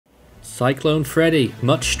Cyclone Freddy,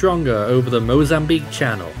 much stronger over the Mozambique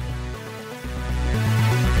Channel.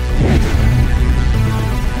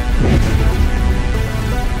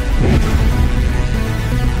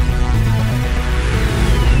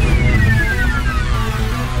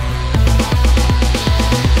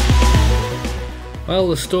 Well,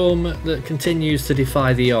 the storm that continues to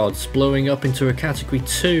defy the odds, blowing up into a Category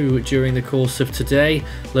 2 during the course of today,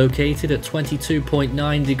 located at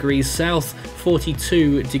 22.9 degrees south,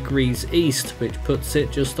 42 degrees east, which puts it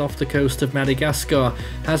just off the coast of Madagascar.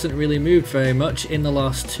 Hasn't really moved very much in the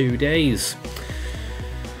last 2 days.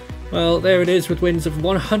 Well, there it is with winds of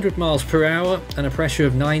 100 miles per hour and a pressure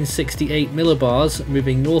of 968 millibars,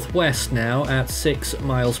 moving northwest now at 6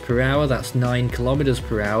 miles per hour, that's 9 kilometers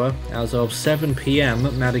per hour, as of 7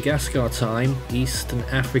 PM Madagascar time, Eastern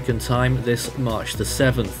African time, this March the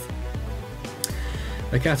 7th.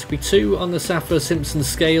 A Category 2 on the Saffir-Simpson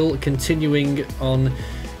scale, continuing on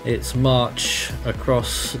its march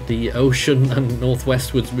across the ocean and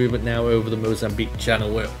northwestwards movement now over the Mozambique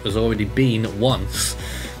Channel, where it has already been once.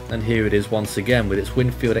 And here it is once again with its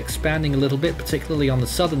wind field expanding a little bit, particularly on the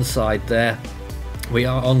southern side there. We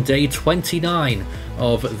are on day 29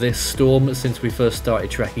 of this storm since we first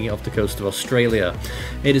started tracking it off the coast of Australia.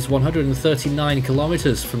 It is 139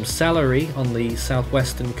 kilometers from Salary on the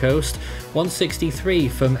southwestern coast, 163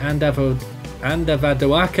 from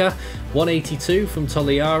Andavadoaka, 182 from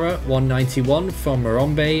Toliara, 191 from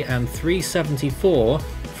Morombe, and 374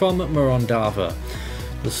 from Morondava.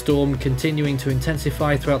 The storm continuing to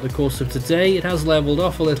intensify throughout the course of today. It has leveled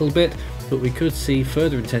off a little bit, but we could see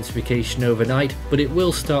further intensification overnight, but it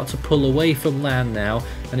will start to pull away from land now,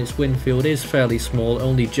 and its wind field is fairly small,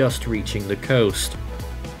 only just reaching the coast.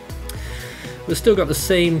 We've still got the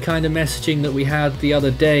same kind of messaging that we had the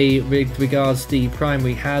other day with regards the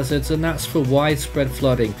primary hazards, and that's for widespread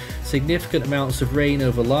flooding. Significant amounts of rain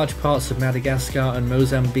over large parts of Madagascar and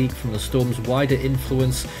Mozambique from the storm's wider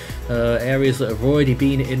influence, areas that have already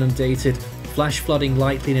been inundated, flash flooding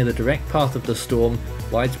likely near the direct path of the storm.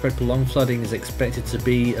 Widespread prolonged flooding is expected to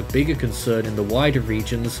be a bigger concern in the wider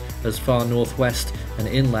regions as far northwest and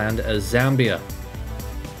inland as Zambia.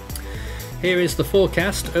 Here is the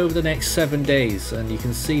forecast over the next 7 days, and you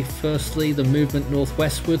can see firstly the movement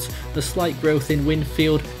northwestwards, the slight growth in wind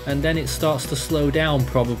field, and then it starts to slow down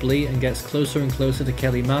probably and gets closer and closer to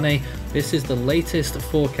Quelimane. This is the latest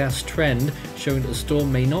forecast trend, showing that the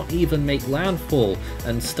storm may not even make landfall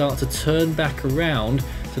and start to turn back around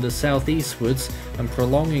to the southeastwards and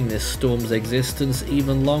prolonging this storm's existence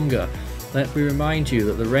even longer. Let me remind you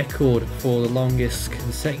that the record for the longest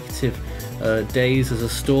consecutive days as a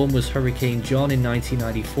storm was Hurricane John in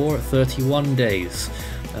 1994 at 31 days,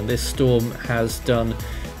 and this storm has done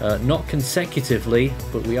not consecutively,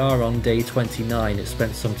 but we are on day 29. It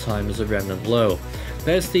spent some time as a remnant low.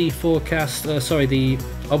 There's the forecast, the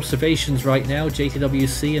observations right now.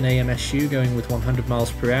 JTWC and AMSU going with 100 miles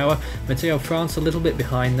per hour. Meteo France a little bit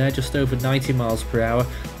behind there, just over 90 miles per hour,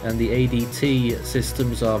 and the ADT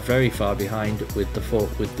systems are very far behind with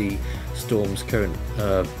the storm's current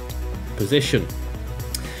position.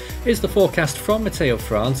 Here's the forecast from Meteo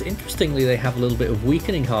France. Interestingly, they have a little bit of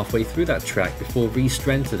weakening halfway through that track before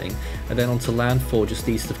re-strengthening and then onto landfall just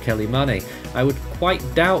east of Quelimane. I would quite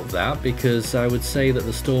doubt that, because I would say that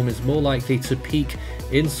the storm is more likely to peak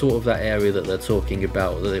in sort of that area that they're talking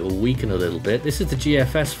about, that it will weaken a little bit. This is the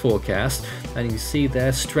GFS forecast, and you can see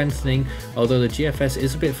they're strengthening, although the GFS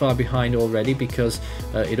is a bit far behind already because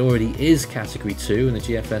it already is Category 2, and the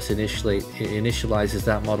GFS initializes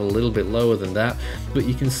that model a little bit lower than that. But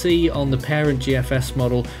you can see on the parent GFS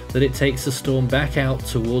model that it takes the storm back out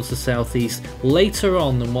towards the southeast later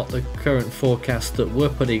on than what the current forecast that we're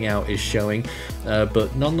putting out is showing,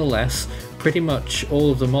 but nonetheless pretty much all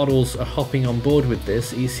of the models are hopping on board with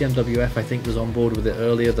this. ECMWF I think was on board with it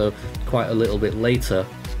earlier, though quite a little bit later.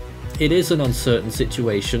 It is an uncertain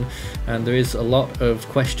situation, and there is a lot of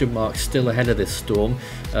question marks still ahead of this storm.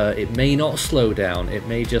 It may not slow down, it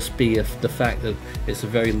may just be the fact that it's a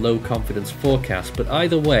very low confidence forecast, but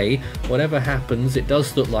either way, whatever happens, it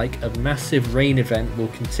does look like a massive rain event will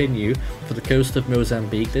continue for the coast of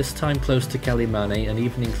Mozambique, this time close to Quelimane and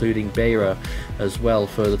even including Beira as well,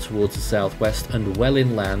 further towards the southwest and well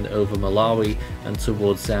inland over Malawi and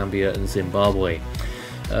towards Zambia and Zimbabwe.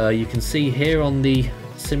 You can see here on the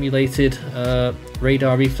simulated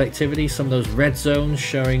radar reflectivity some of those red zones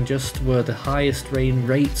showing just where the highest rain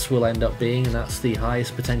rates will end up being, and that's the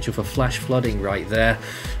highest potential for flash flooding right there,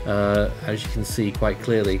 as you can see quite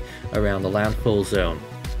clearly around the landfall zone.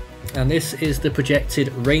 And this is the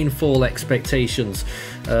projected rainfall expectations.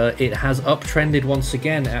 It has uptrended once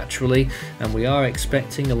again actually, and we are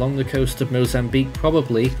expecting along the coast of Mozambique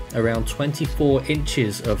probably around 24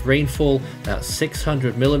 inches of rainfall. That's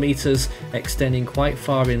 600 millimeters, extending quite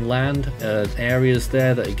far inland, areas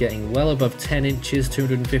there that are getting well above 10 inches,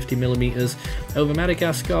 250 millimeters. Over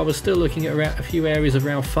Madagascar we're still looking at around a few areas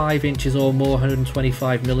around 5 inches or more,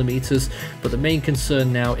 125 millimeters, but the main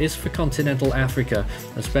concern now is for continental Africa,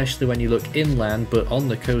 especially when you look inland but on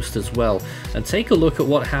the coast as well. And take a look at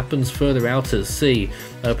what happens further out at sea,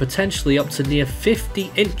 potentially up to near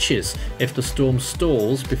 50 inches if the storm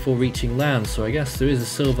stalls before reaching land. So I guess there is a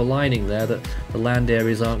silver lining there, that the land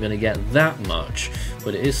areas aren't going to get that much,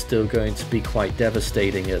 but it is still going to be quite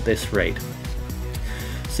devastating at this rate.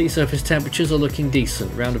 Sea surface temperatures are looking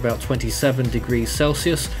decent, around about 27 degrees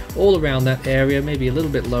Celsius, all around that area, maybe a little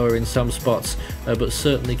bit lower in some spots, but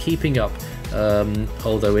certainly keeping up,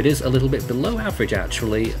 although it is a little bit below average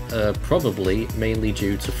actually, probably mainly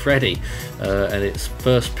due to Freddy and its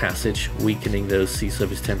first passage weakening those sea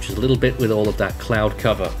surface temperatures a little bit with all of that cloud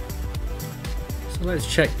cover. Let's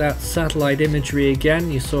check that satellite imagery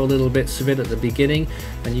again. You saw little bits of it at the beginning,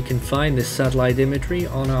 and you can find this satellite imagery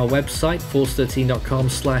on our website,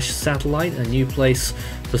 force13.com/satellite, a new place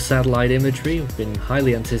for satellite imagery. We've been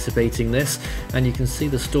highly anticipating this, and you can see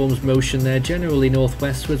the storm's motion there, generally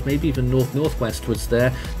northwestwards, maybe even north-northwestwards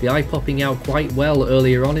there. The eye popping out quite well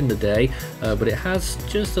earlier on in the day, but it has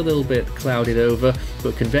just a little bit clouded over,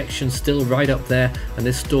 but convection still right up there, and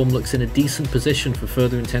this storm looks in a decent position for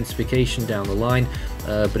further intensification down the line.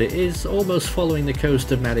 But it is almost following the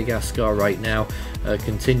coast of Madagascar right now,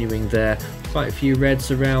 continuing there. Quite a few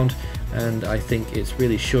reds around, and I think it's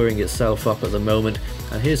really shoring itself up at the moment.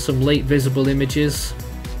 And here's some late visible images,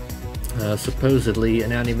 supposedly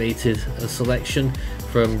an animated selection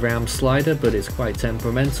from Ram Slider, but it's quite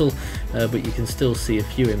temperamental, but you can still see a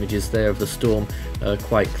few images there of the storm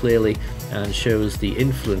quite clearly, and shows the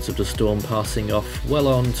influence of the storm passing off well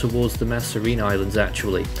on towards the Mascarene Islands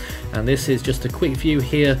actually. And this is just a quick view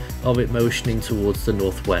here of it motioning towards the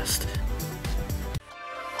northwest.